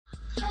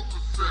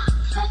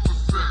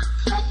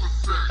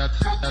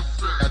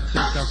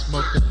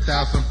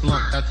1,000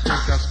 blunt. I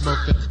think I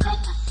smoked it.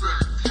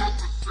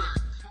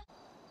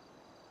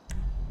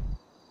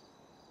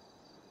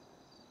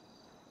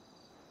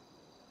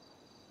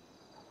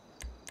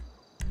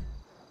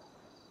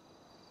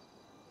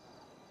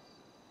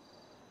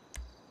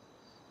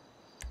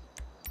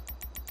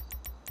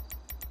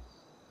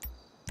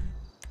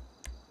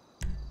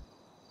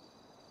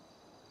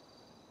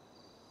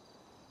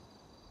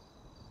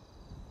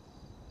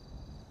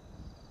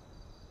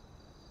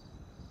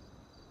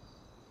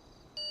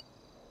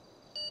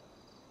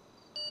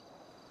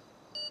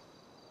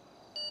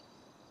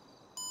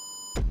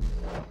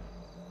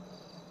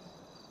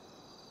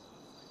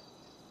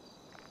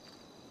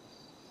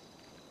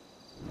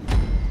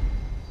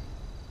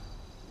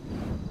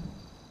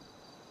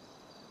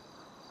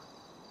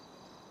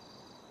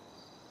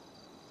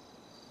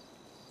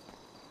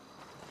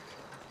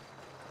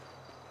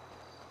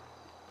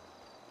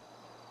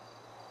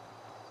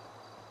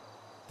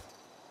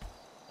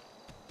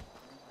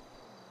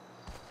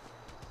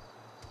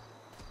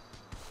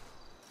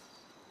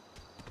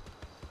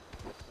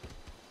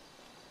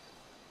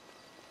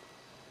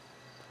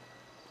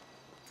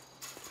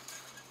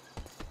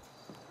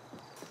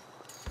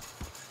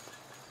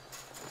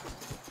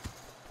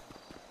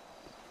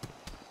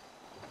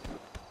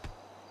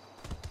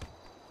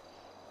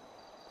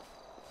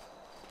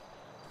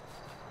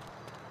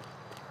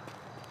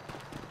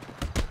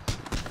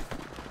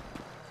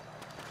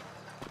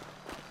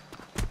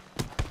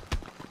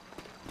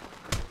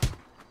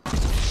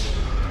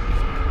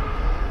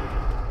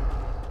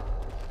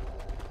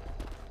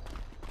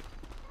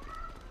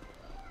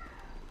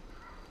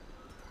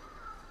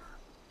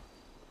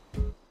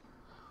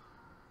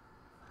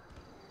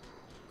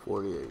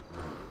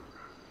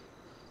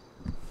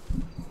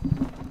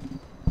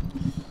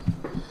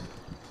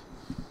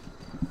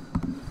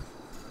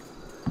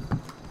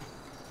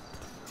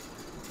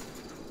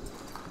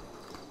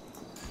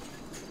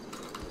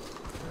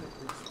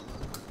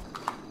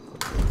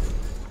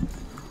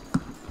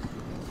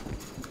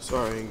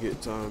 Sorry, I didn't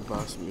get time to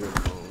buy some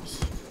earphones.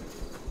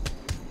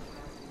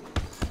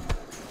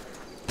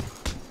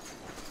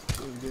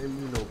 They gave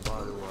me no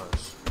body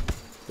wash.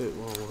 It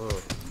won't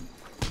help.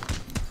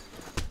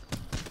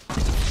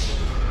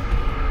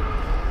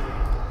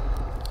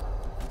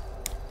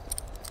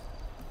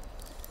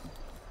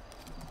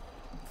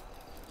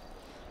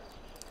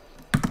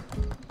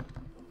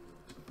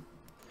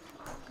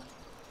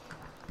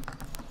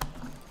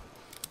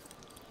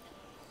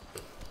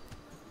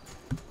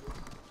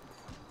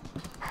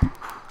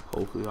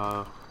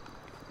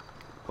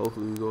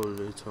 Hopefully we go to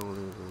Daytona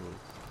and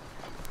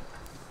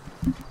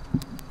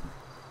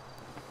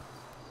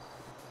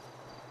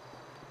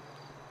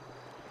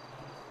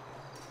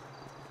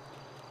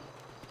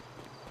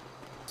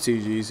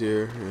TG's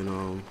here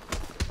and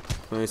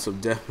playing some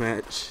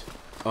deathmatch.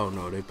 Oh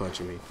no, they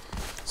punching me.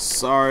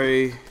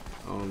 Sorry.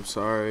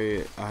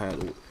 Sorry.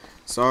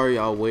 Sorry,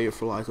 I'll wait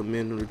for like a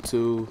minute or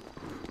two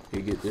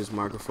to get this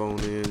microphone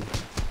in.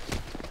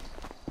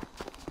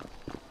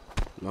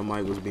 My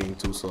mic was being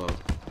too slow.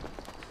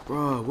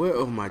 Bruh, where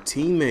are my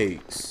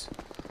teammates?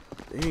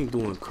 They ain't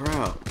doing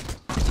crap.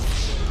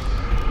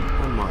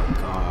 Oh my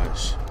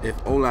gosh. If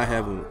only I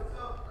haven't.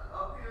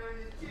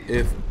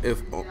 If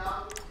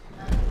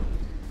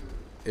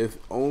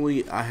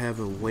only I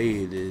haven't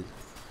waited.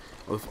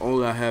 If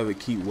only I haven't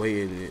keep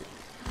waiting it.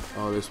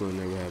 Oh, this one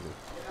never happened.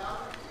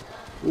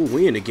 Ooh,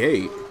 we in the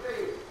gate.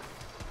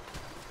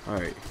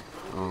 Alright.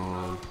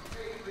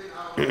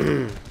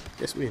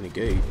 Guess we in the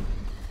gate.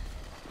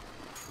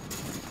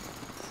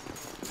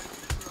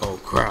 Oh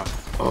crap.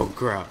 Oh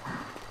crap.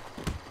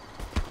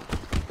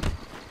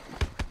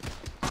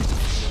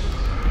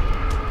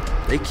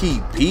 They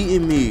keep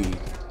beating me.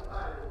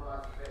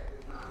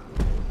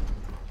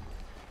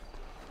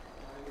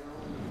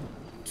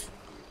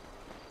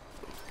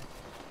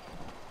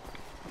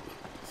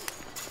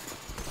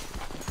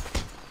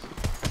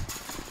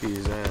 Beat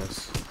his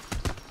ass.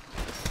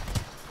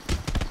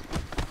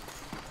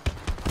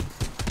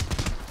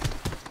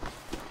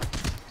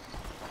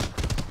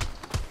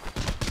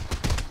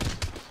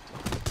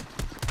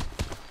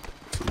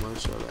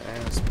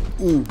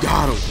 Ooh,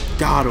 got him.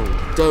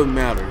 Doesn't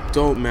matter.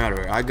 Don't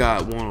matter. I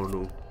got one of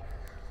them.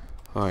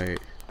 Alright.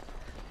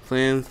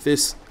 Playing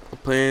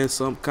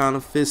some kind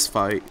of fist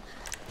fight.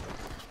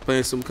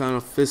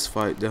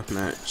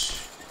 Deathmatch.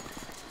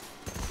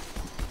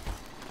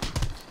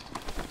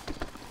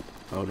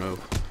 Oh no.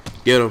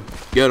 Get him.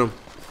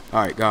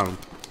 Alright, got him.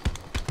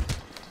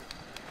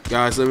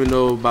 Guys, let me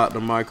know about the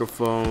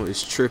microphone.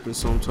 It's tripping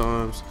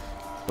sometimes.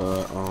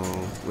 But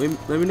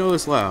let me know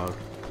it's loud.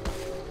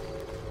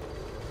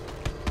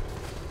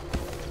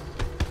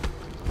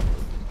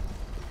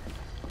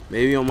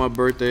 Maybe on my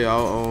birthday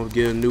I'll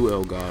get a new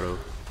Elgato.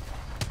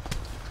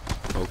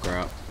 Oh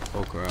crap.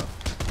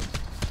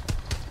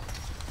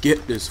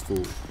 Get this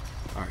fool.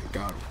 Alright,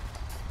 got him.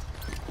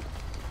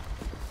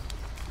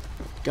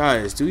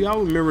 Guys, do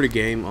y'all remember the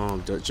game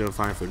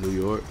Justifying for New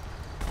York?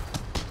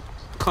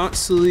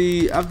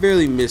 Constantly, I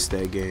barely missed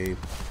that game.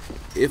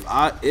 If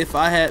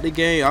I had the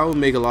game, I would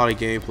make a lot of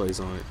gameplays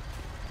on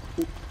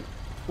it.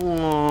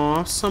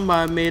 Aww,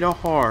 somebody made a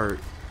heart.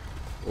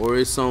 Or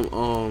it's some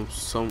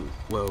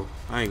well,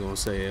 I ain't gonna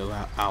say it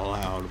out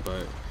loud,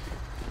 but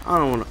I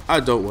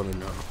don't wanna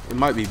know. It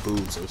might be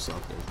boobs or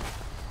something.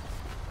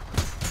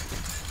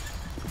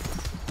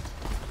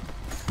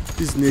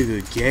 This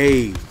nigga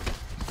gay.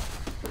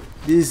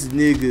 This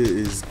nigga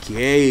is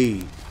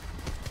gay.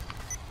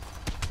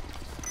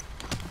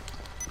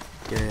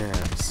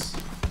 Yes.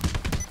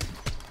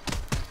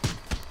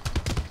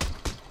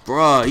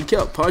 Bruh, he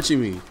kept punching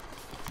me.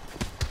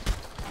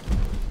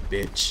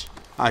 Bitch.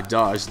 I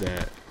dodged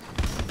that.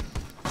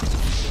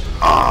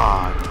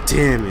 Ah,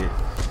 damn it.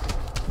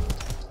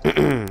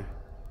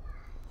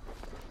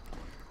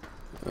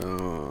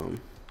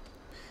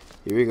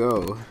 Here we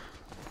go.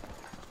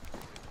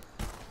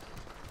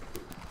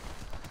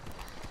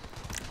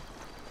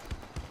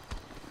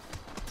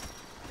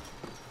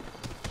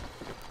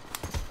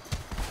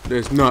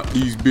 Let's knock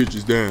these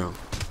bitches down.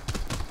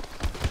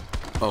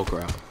 Oh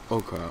crap. Oh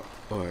crap.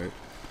 Alright.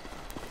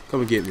 Come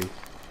and get me.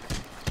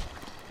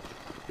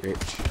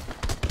 Bitch.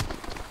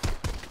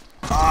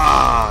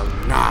 Ah,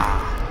 nah.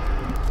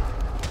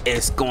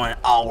 It's going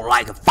all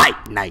like a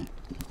fight night.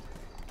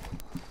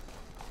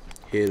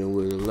 Hit him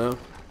with the left.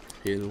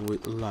 Hit him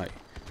with the right.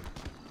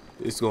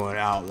 It's going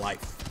out like,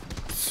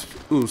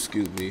 ooh,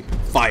 excuse me,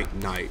 fight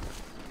night.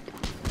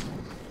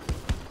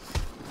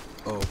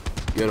 Oh,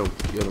 get him,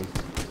 get him.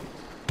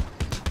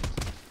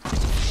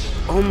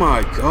 Oh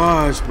my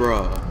gosh,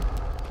 bro.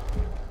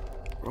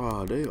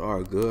 Bro, they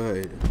are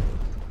good.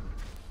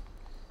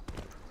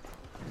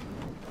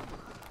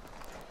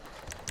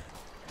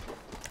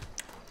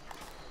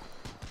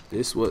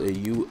 This what a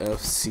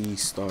UFC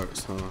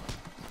starts, huh?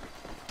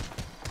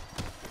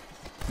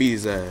 Beat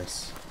his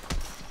ass.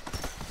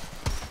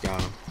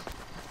 Got him.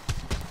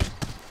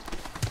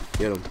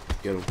 Get him.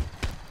 Get him.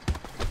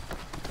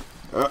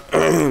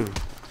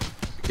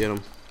 Get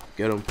him.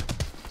 Get him.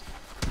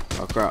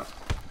 Oh crap.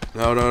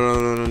 No, no, no,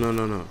 no, no, no,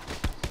 no, no.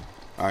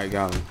 Alright,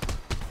 got him.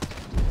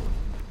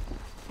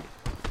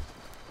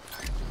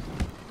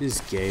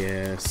 This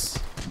gay ass.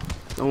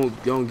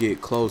 Don't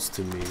get close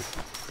to me.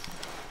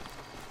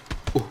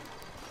 Ooh.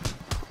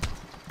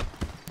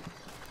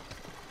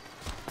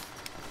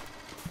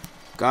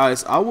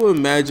 Guys, I would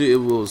imagine it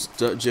was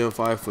Gen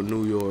 5 for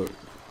New York.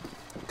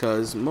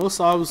 Cause most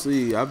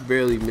obviously I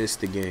barely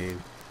missed the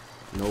game.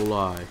 No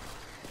lie.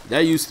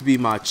 That used to be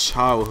my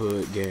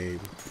childhood game.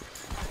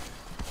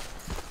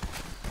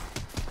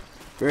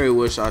 Very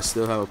wish I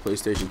still have a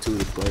PlayStation 2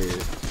 to play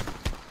it.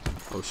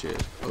 Oh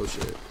shit. Oh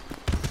shit.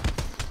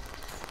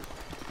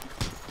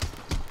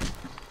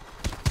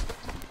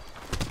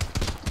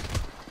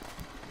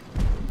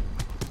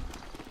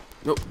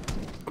 Nope.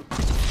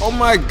 Oh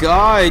my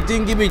god, it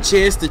didn't give me a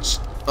chance to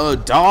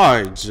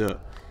dodge.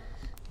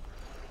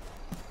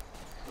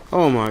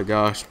 Oh my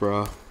gosh,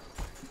 bro.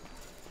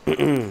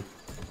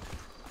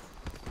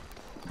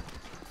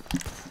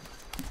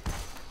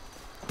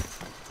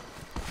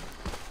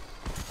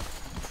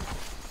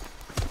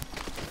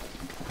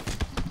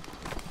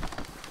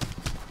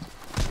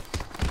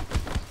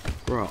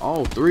 Bro,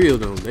 all three of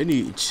them, they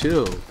need to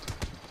chill.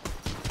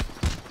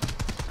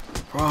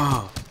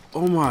 Bro,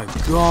 oh my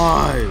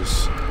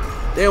gosh.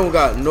 They don't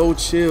got no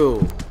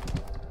chill.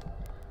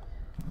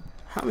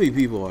 How many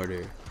people are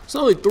there? It's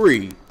only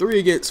three. 3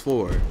 against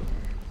 4.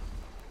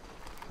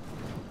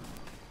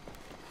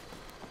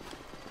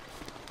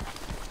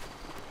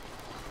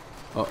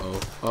 Uh-oh.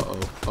 Uh-oh.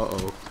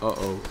 Uh-oh.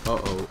 Uh-oh.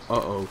 Uh-oh.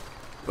 Uh-oh.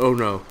 Oh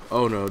no.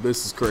 Oh no.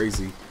 This is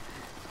crazy.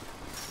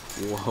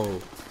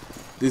 Whoa.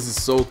 This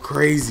is so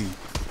crazy.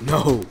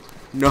 No.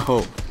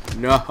 No.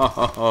 No.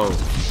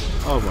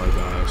 Oh my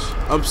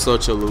gosh. I'm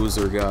such a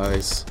loser,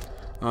 guys.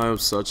 I am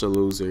such a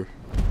loser.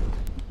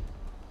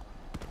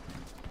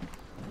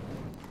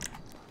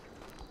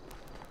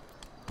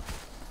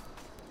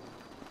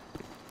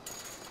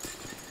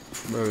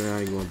 Bro, I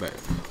ain't going back.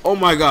 Oh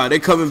my god, they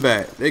coming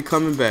back. They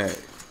coming back.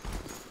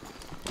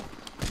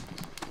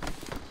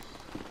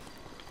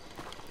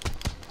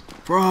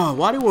 Bro,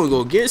 why they want to go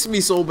against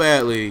me so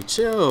badly?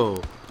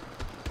 Chill.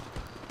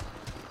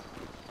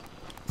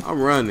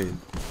 I'm running.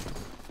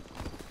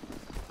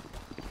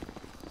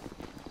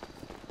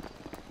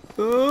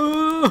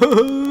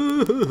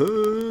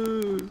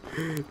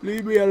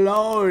 Leave me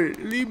alone.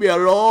 Leave me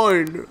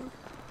alone.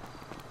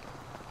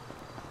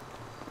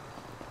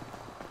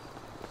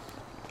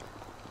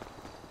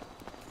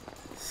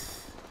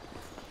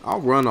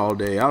 I'll run all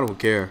day. I don't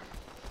care.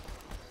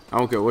 I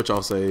don't care what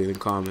y'all say in the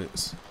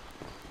comments.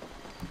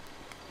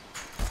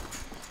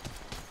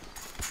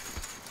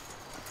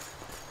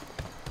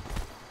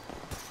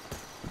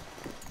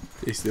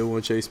 They still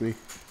want to chase me?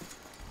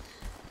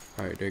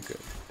 Alright, they're good.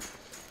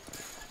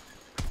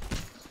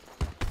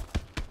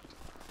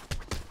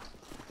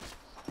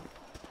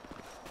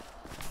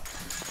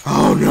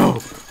 Oh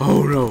no!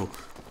 Oh no!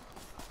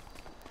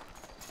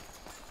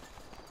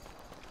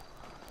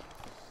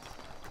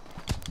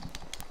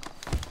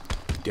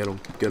 Get him,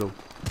 get him.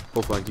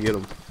 Hopefully I can get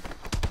him.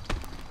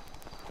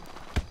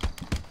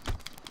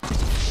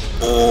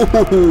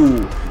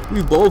 Oh,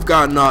 we both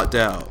got knocked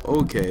out.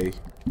 Okay.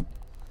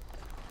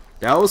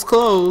 That was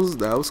close.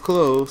 That was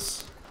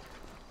close.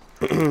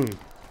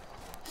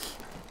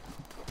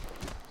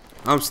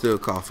 I'm still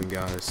coughing,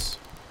 guys.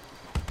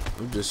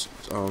 I'm just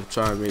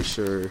trying to make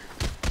sure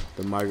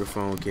the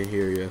microphone can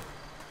hear you.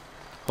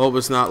 Hope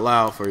it's not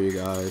loud for you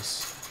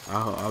guys.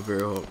 I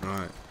very hope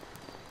not.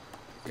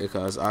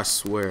 Because I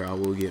swear I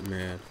will get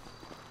mad.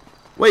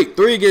 Wait,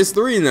 3 against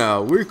 3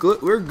 now. We're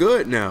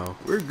good now.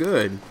 We're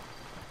good.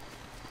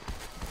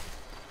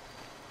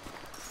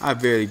 I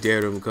barely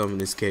dared him to come in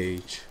this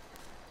cage.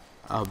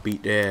 I'll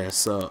beat their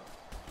ass up.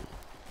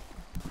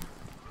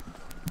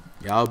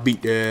 Yeah, I'll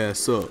beat their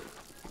ass up.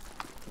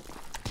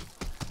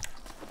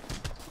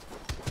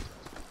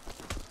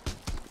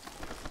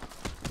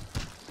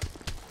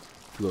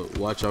 Look,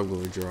 watch, I'm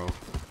gonna draw.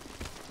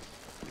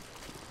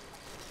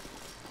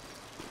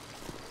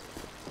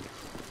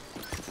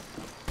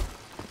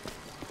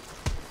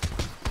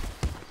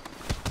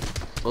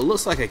 Well, it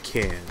looks like I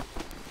can.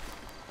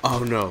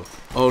 Oh no.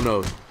 Oh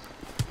no.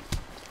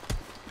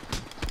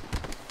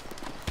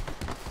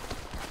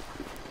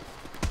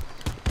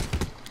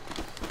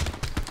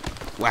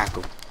 Whack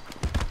him.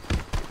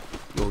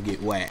 You gonna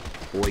get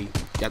whacked, boy.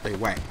 Got that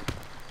whack.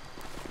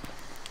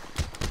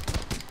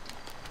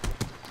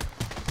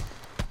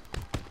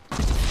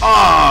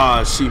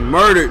 Ah, she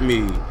murdered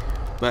me.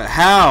 But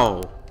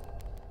how?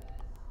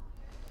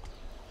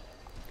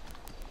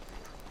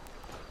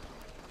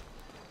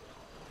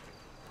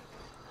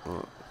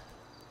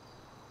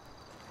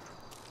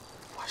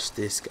 Watch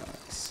this,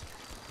 guys.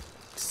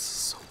 This is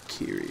so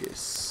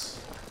curious.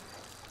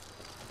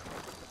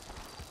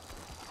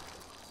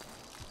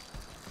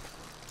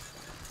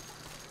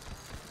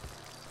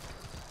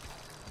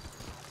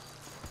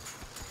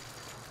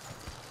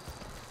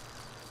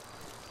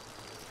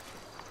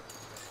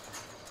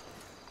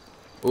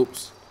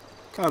 Oops.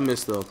 Kind of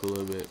messed up a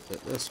little bit,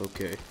 but that's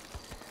okay.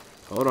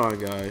 Hold on,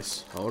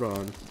 guys. Hold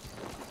on.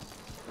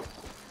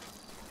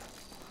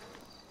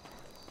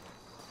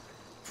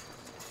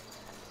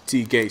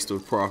 T Gangster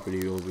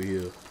property over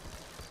here.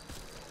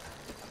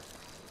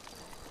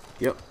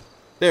 Yep.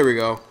 There we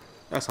go.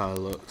 That's how it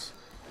looks.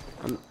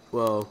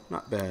 Well,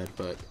 not bad,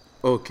 but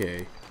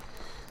okay.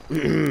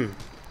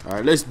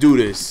 Alright, let's do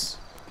this.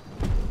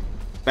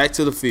 Back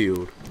to the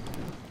field.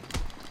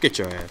 Get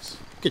your ass.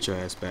 Get your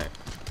ass back.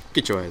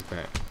 Get your ass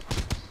back.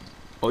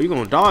 Oh, you're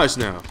gonna dodge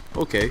now.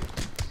 Okay.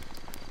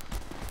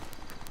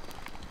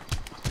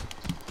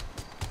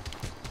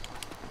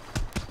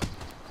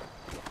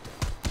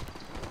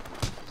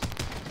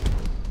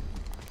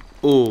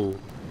 Oh,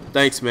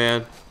 thanks,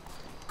 man.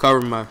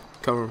 Cover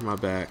my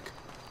back.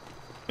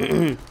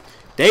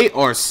 They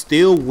are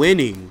still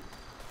winning.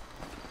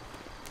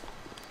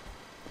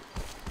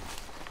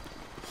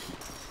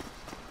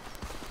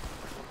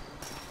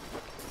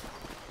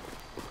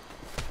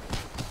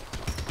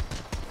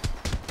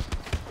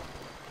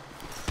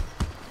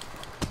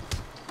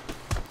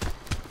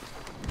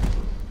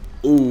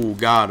 Ooh,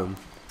 got him.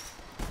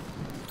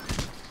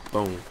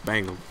 Boom,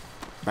 bang him,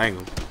 bang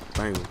him,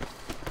 bang him.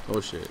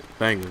 Oh shit,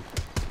 bang him.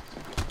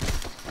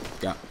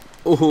 Got.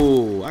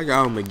 Oh, I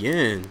got him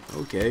again.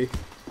 Okay.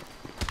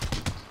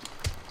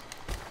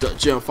 Dutch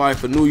jump fight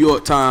for New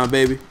York time,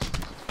 baby.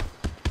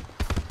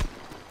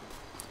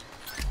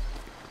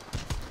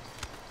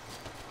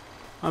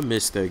 I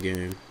missed that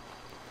game.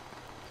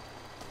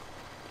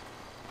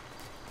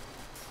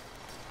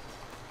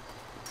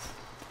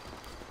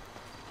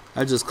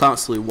 I just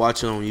constantly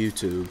watch it on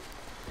YouTube.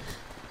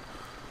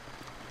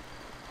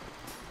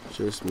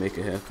 Just make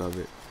a heck of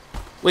it.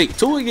 Wait,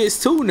 2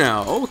 against 2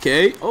 now.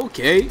 Okay,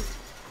 okay.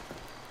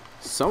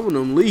 Some of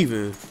them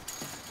leaving.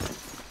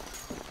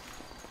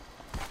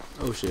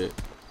 Oh shit.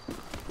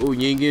 Oh,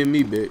 you ain't getting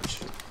me,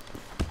 bitch.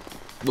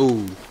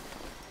 Ooh.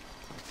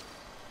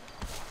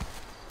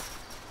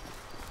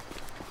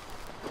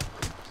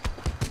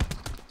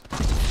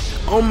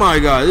 Oh my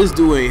god, this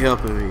dude ain't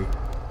helping me.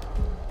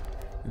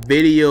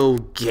 Video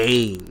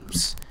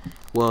games.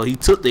 Well, he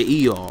took the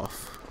E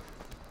off.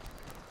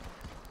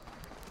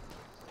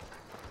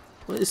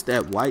 What is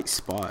that white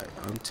spot?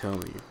 I'm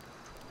telling you.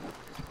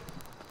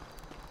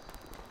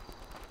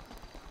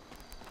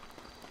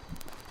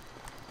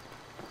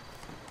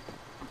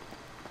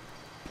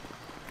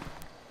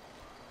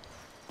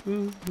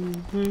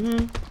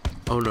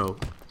 Oh no.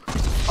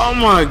 Oh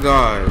my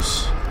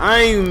gosh. I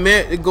ain't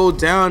meant to go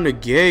down the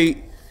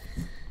gate.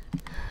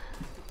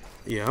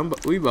 Yeah,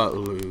 we about to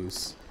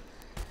lose.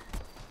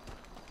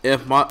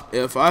 If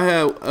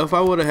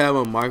I would have had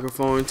a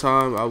microphone in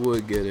time, I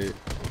would get it.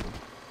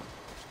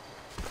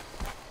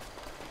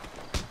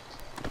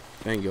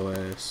 Bring your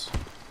ass.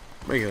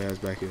 Bring your ass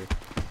back here.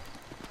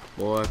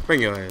 Boy,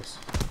 bring your ass.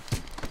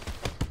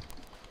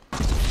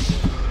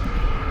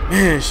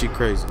 Man, she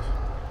crazy.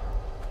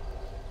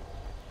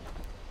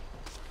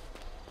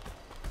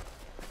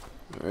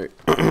 Alright.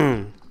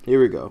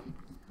 Here we go.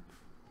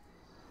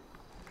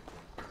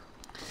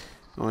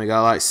 Only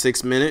got like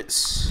 6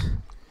 minutes.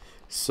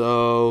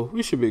 So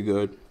we should be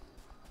good.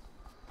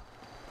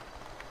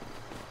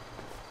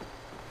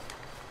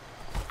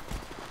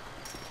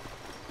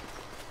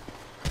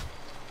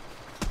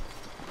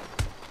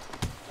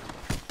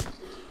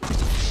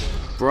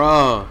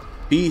 Bruh,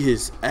 beat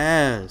his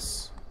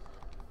ass.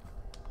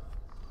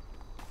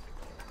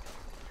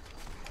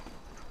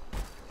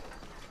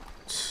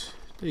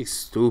 They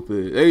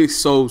stupid. They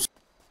so.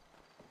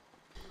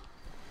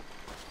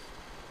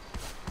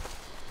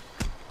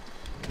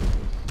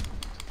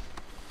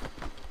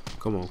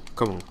 Come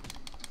on,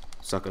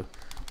 sucker.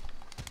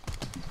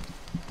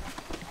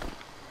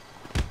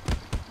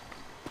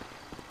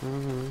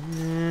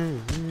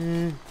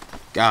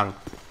 Got him.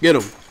 Get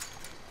him.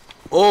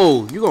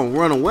 Oh, you gonna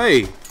run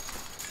away?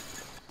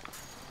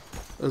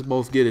 Let's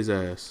both get his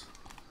ass.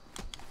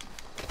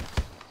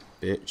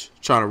 Bitch.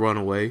 Trying to run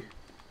away.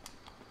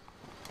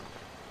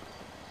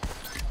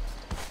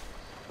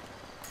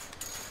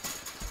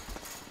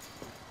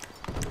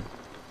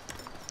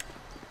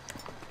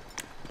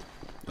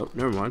 Oh,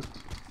 never mind.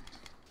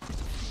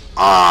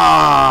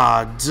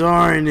 Ah,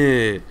 darn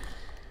it.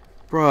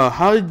 Bruh,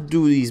 how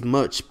do these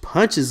much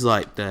punches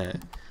like that?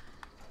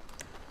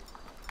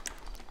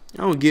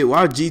 I don't get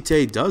why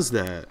GTA does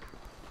that.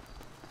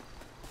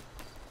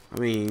 I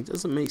mean, it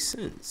doesn't make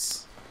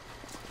sense.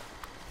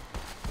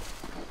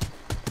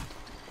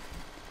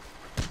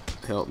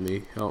 Help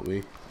me, help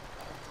me.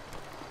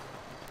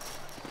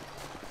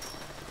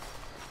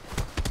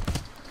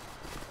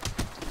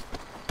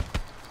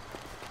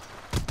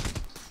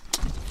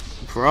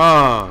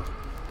 Bruh.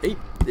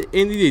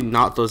 And he did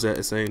knock those at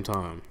the same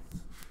time.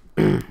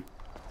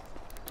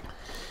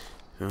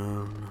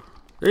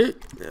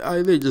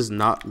 They just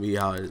knocked me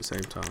out at the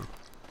same time.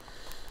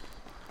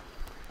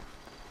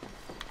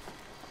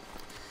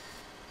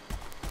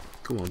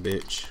 Come on,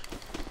 bitch.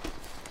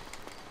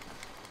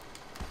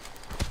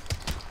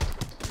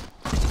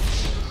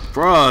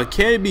 Bruh,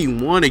 can't it be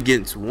 1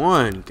 against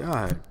 1?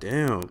 God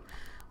damn.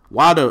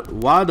 Why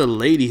the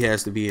lady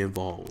has to be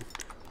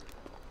involved?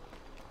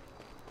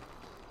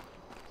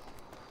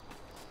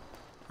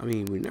 I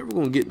mean, we're never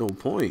gonna get no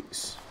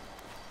points.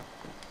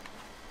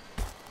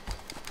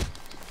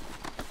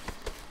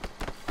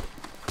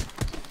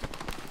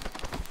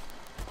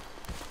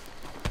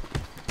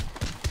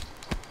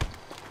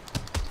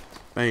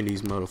 Bang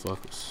these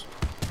motherfuckers.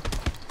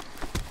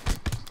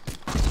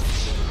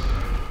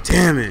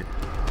 Damn it.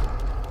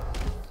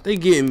 They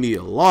getting me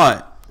a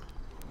lot.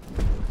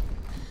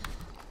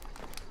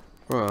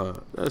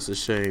 Bruh, that's a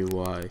shame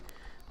why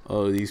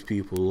all of these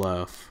people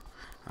left.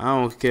 I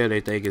don't care if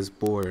they think it's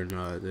bored or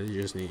not. They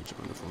just need to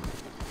join the fun.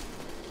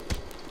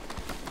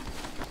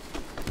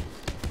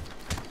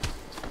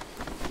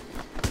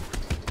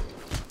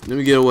 Let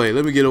me get away.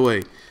 Let me get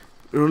away.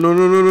 No, no,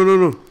 no, no, no, no,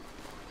 no.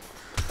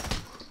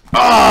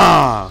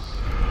 Ah!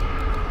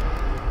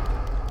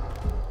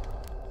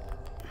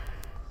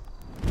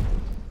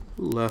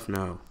 Who left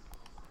now?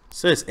 It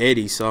says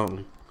Eddie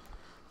something.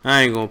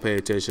 I ain't gonna pay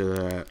attention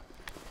to that.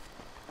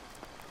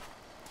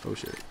 Oh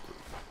shit.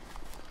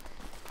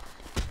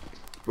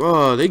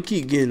 Bro, they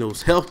keep getting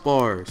those health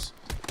bars.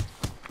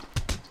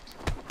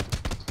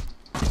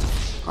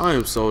 I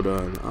am so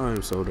done. I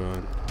am so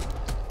done.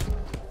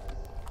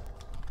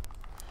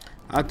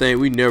 I think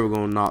we never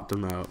gonna knock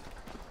them out.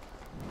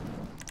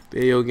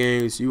 Video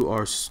games, you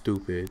are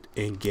stupid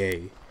and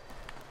gay.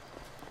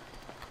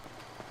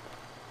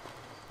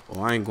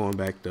 Oh, I ain't going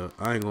back up.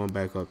 I ain't going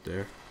back up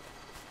there.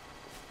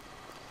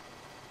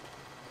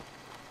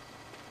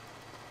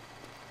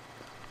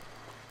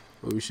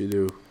 What we should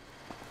do?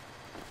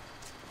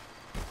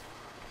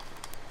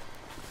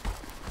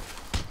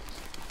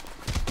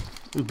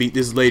 I'm gonna beat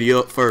this lady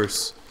up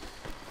first.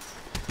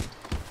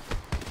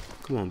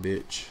 Come on,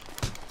 bitch.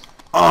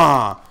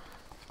 Ah,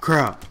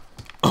 crap.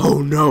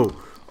 Oh no.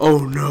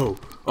 Oh no.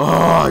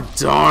 Oh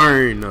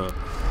darn.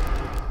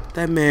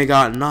 That man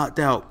got knocked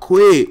out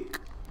quick.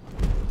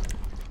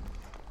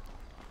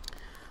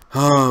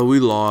 Oh, we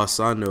lost.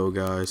 I know,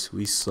 guys.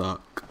 We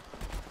suck.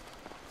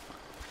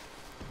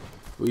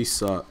 We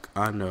suck.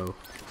 I know.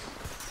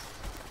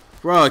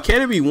 Bro,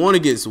 can't it be 1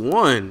 against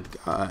 1?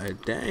 God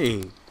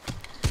dang.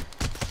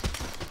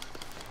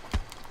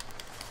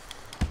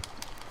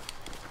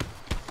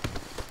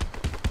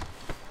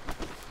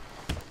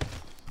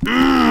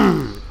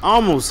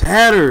 Almost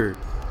had her.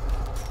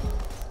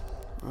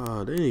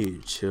 Oh, they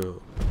need to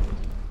chill.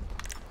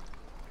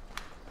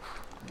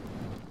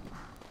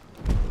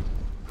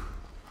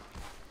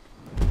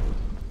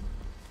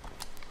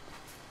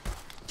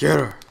 Get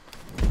her.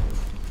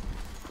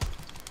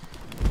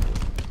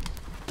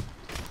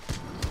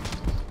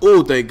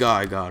 Oh, thank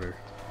God I got her.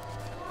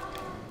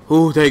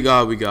 Oh, thank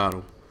God we got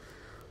him.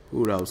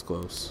 Ooh, that was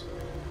close.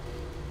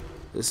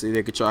 Let's see if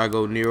they could try to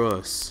go near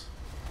us.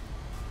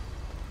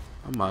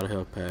 I'm out of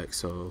health pack,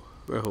 so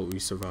I hope we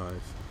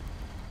survive.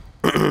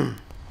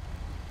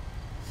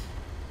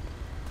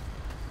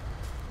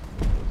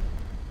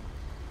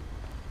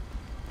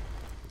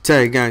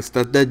 Tell you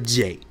gangsta the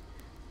J.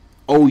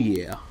 Oh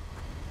yeah.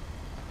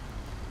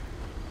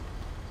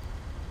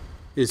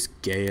 This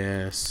gay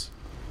ass.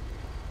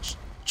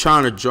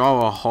 Trying to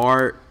draw a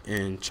heart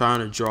and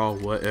trying to draw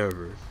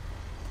whatever.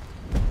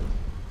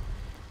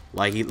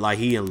 Like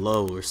he in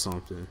love or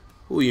something.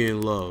 Who you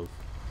in love?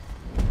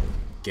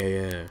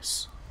 Gay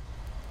ass.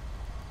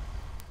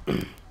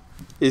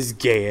 It's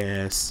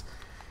gay ass.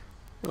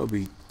 Don't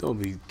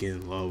be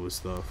getting low with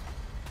stuff.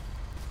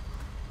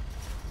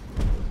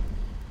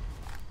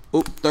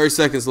 Oh, 30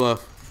 seconds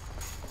left.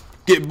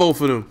 Get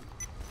both of them.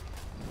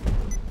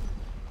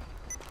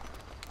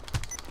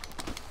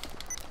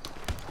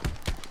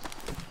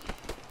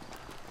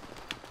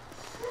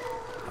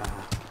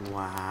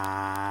 Wow.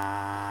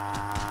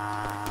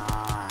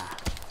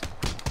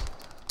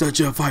 Dutch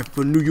Jam fight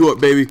for New York,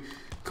 baby.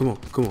 Come on,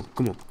 come on,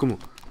 come on, come on.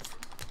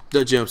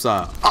 Dutch Jam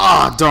side.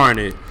 Ah, darn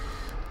it.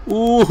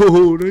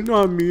 Ooh, they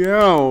knocked me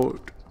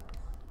out.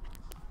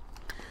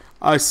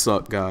 I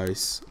suck,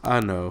 guys. I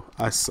know,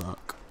 I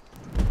suck.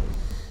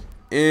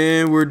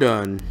 And we're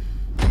done.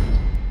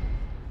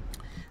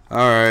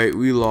 Alright,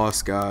 we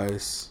lost,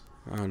 guys.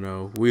 I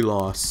know, we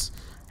lost.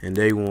 And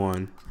they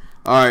won.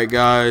 Alright,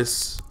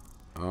 guys.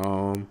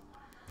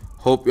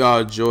 Hope y'all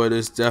enjoyed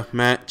this death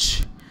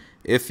match.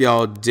 If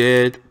y'all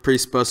did,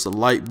 please press the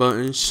like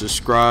button.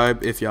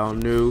 Subscribe if y'all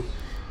new.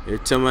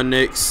 Until my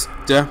next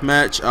death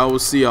match, I will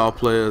see y'all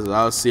players.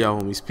 I'll see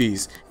y'all homies.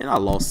 Peace. And I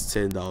lost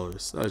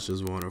 $10. That's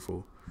just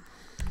wonderful.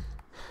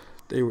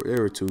 They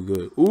were too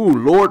good. Ooh,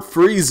 Lord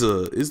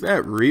Frieza. Is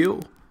that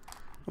real?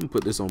 I'm gonna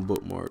put this on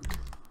bookmark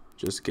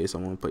just in case I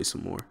want to play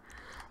some more.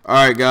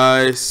 Alright,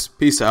 guys.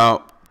 Peace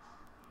out.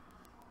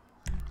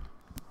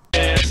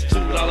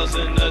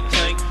 $2 in the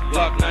tank,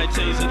 Glock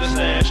 19s in the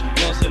stash,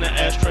 once in the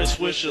ashtray,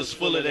 swishers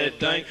full of that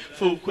dank.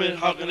 Food quit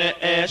hogging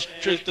that ash,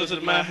 tricks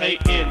doesn't my hate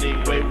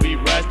anyway. We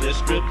rise that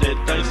strip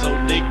that thing so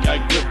thick, I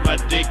grip my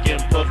dick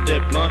and puff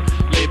that blunt.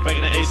 Lay back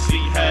in the AC,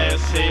 high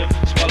as hell,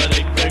 swallow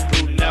that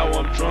grapefruit. Now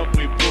I'm drunk,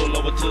 we pull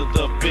over to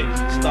the big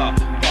stop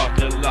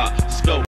parking lot. Scope.